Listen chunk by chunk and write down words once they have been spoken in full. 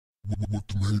What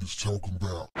them haters talking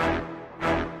about?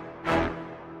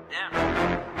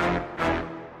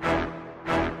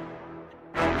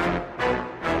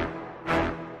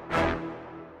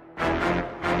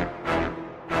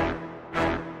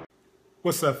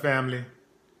 What's up, family?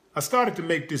 I started to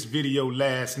make this video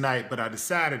last night, but I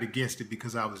decided against it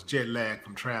because I was jet lagged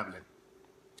from traveling.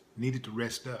 Needed to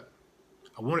rest up.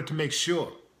 I wanted to make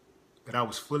sure that I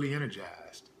was fully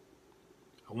energized.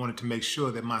 I wanted to make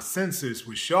sure that my senses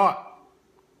were sharp.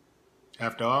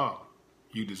 After all,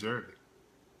 you deserve it.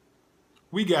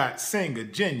 We got singer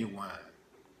Ginuwine,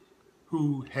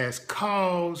 who has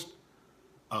caused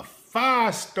a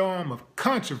firestorm of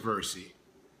controversy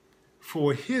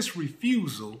for his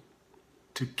refusal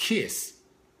to kiss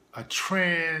a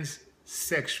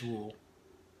transsexual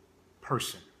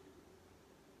person.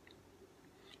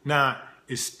 Now,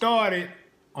 it started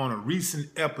on a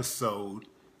recent episode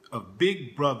of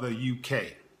Big Brother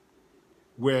UK,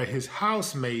 where his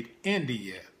housemate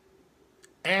India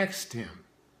asked him,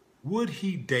 would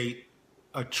he date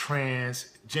a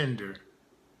transgender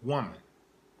woman?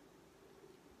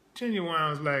 Ginuwine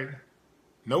was like,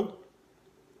 nope.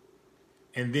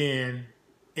 And then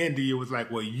India was like,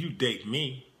 well, you date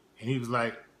me. And he was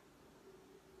like,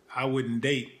 I wouldn't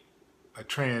date a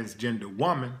transgender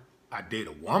woman. I date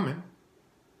a woman.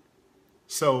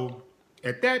 So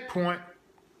at that point,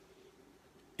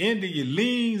 India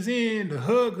leans in to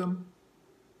hug him,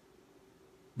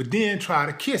 but then try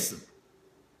to kiss him.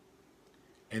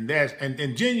 And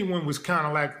Ginuwine was kind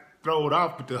of like thrown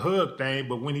off with the hug thing,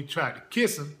 but when he tried to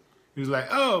kiss him, he was like,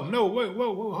 oh, no, wait,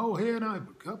 whoa, hell no,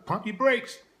 pump your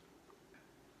brakes.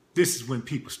 This is when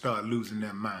people start losing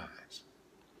their minds.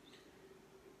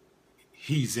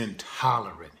 He's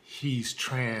intolerant. He's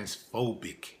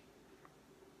transphobic.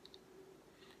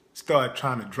 Start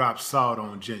trying to drop salt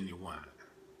on Ginuwine.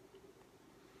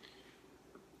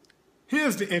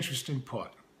 Here's the interesting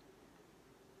part.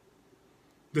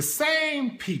 The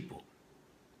same people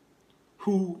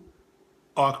who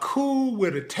are cool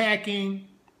with attacking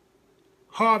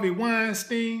Harvey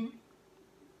Weinstein,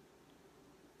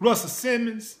 Russell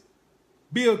Simmons,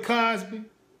 Bill Cosby,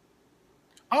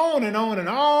 on and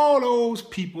all those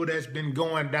people that's been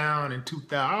going down in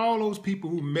 2000, all those people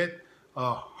who met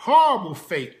a horrible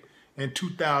fate in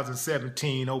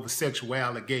 2017 over sexual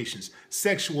allegations,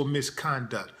 sexual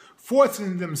misconduct,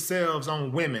 forcing themselves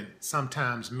on women,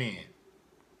 sometimes men.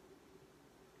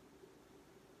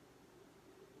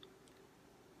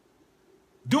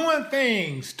 Doing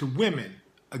things to women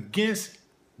against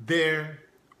their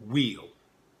will.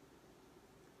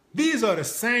 These are the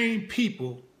same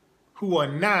people who are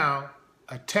now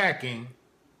attacking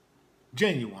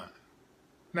Ginuwine.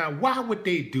 Now, why would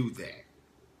they do that?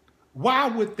 Why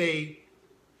would they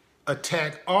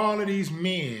attack all of these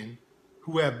men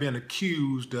who have been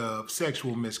accused of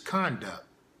sexual misconduct,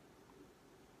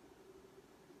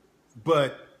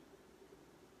 but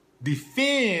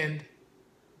defend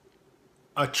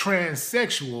a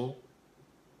transsexual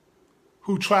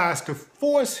who tries to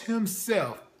force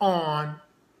himself on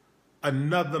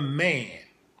another man,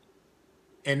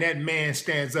 and that man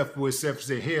stands up for himself and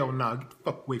says, hell no, get the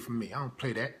fuck away from me. I don't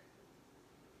play that.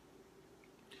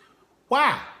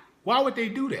 Why? Why would they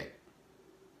do that?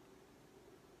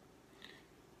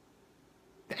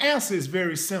 The answer is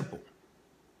very simple.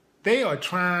 They are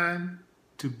trying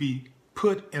to be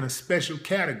put in a special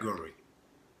category.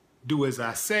 Do as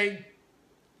I say,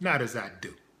 not as I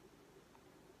do.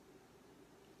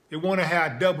 They want to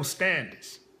have double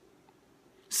standards.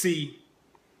 See,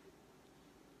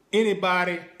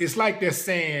 anybody, it's like they're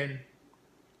saying,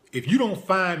 if you don't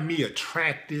find me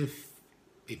attractive,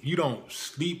 if you don't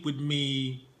sleep with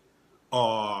me,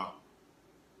 or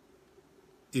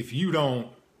if you don't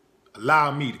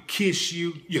allow me to kiss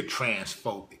you, you're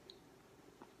transphobic.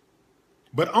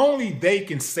 But only they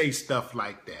can say stuff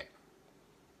like that.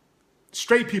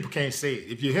 Straight people can't say it.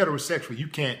 If you're heterosexual, you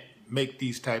can't make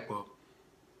these type of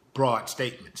broad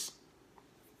statements.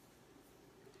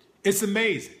 It's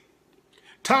amazing.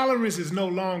 Tolerance is no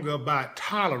longer about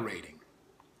tolerating.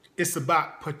 It's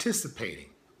about participating.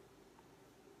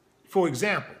 For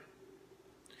example,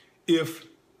 if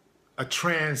a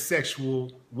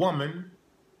transsexual woman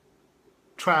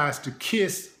tries to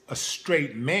kiss a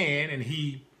straight man and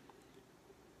he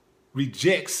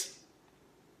rejects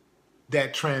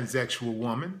that transsexual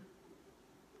woman,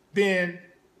 then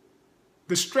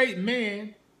the straight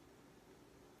man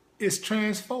is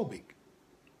transphobic.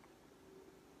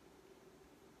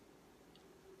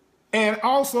 And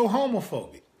also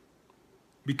homophobic,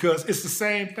 because it's the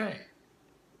same thing.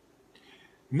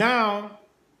 Now,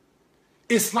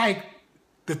 it's like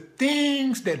the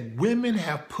things that women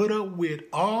have put up with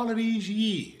all of these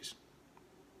years,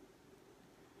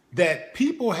 that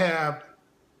people have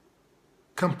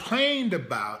complained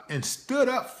about and stood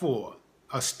up for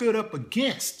or stood up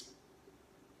against,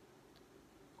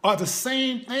 are the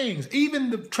same things. Even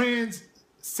the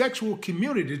transsexual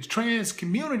community, the trans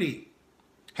community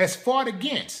has fought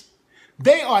against.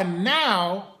 They are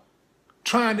now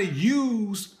trying to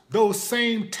use those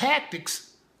same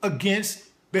tactics against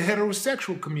the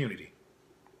heterosexual community.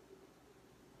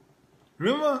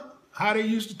 Remember how they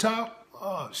used to talk?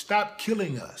 Oh, stop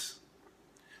killing us.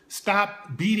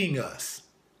 Stop beating us.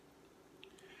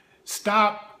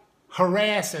 Stop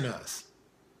harassing us.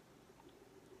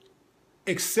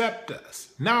 Accept us.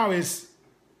 Now it's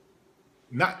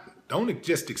not, don't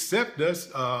just accept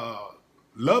us,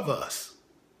 love us.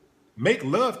 Make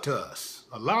love to us.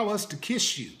 Allow us to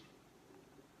kiss you.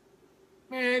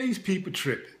 Man, these people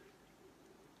tripping.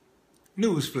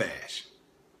 Newsflash.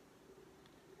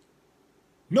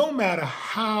 No matter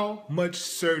how much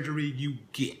surgery you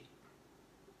get,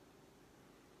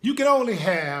 you can only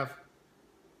have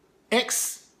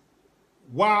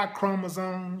XY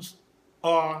chromosomes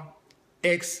or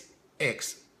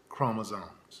XX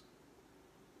chromosomes.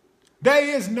 There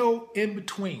is no in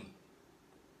between.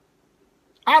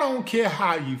 I don't care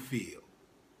how you feel.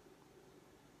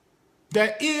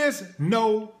 There is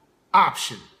no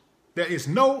option. There is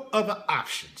no other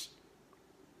options.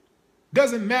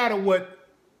 Doesn't matter what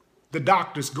the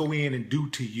doctors go in and do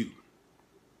to you.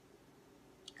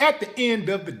 At the end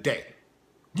of the day,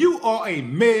 you are a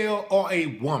male or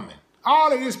a woman.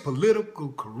 All of this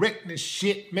political correctness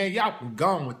shit, man, y'all can go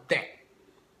on with that.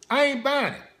 I ain't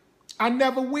buying it. I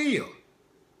never will.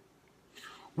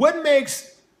 What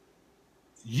makes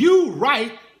you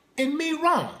right and me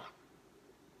wrong?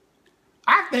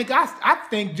 I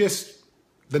think just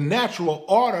the natural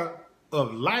order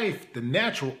of life, the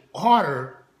natural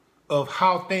order of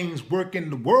how things work in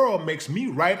the world makes me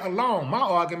right along. My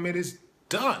argument is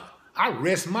done. I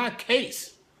rest my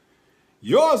case.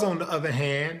 Yours, on the other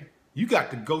hand, you got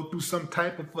to go through some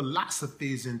type of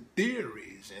philosophies and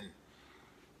theories and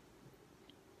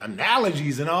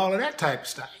analogies and all of that type of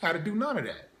stuff. You got to do none of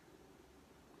that.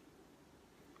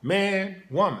 Man,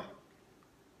 woman.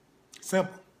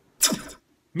 Simple.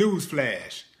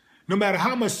 Newsflash. No matter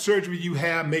how much surgery you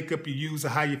have, makeup you use, or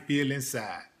how you feel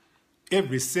inside,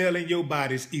 every cell in your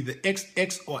body is either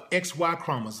XX or XY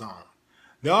chromosome.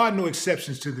 There are no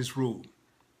exceptions to this rule.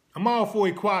 I'm all for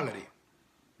equality,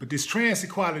 but this trans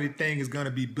equality thing is going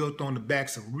to be built on the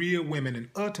backs of real women and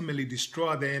ultimately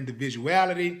destroy their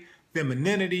individuality,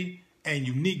 femininity, and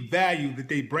unique value that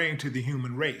they bring to the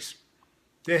human race.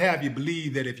 They have you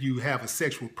believe that if you have a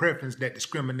sexual preference that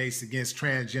discriminates against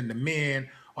transgender men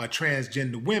or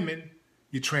transgender women,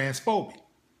 you're transphobic.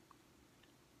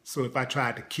 So if I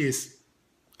tried to kiss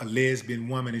a lesbian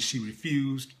woman and she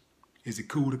refused, is it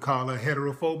cool to call her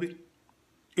heterophobic?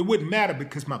 It wouldn't matter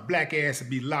because my black ass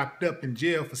would be locked up in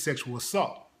jail for sexual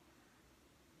assault.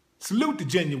 Salute to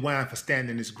Ginuwine for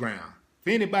standing this ground.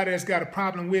 For anybody that's got a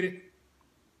problem with it,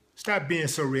 stop being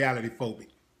so reality phobic.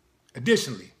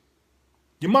 Additionally,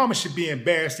 your mama should be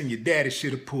embarrassed and your daddy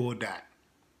should have pulled out.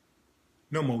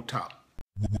 No more talk.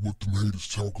 What the haters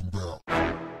talking about?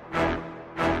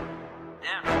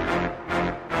 Yeah.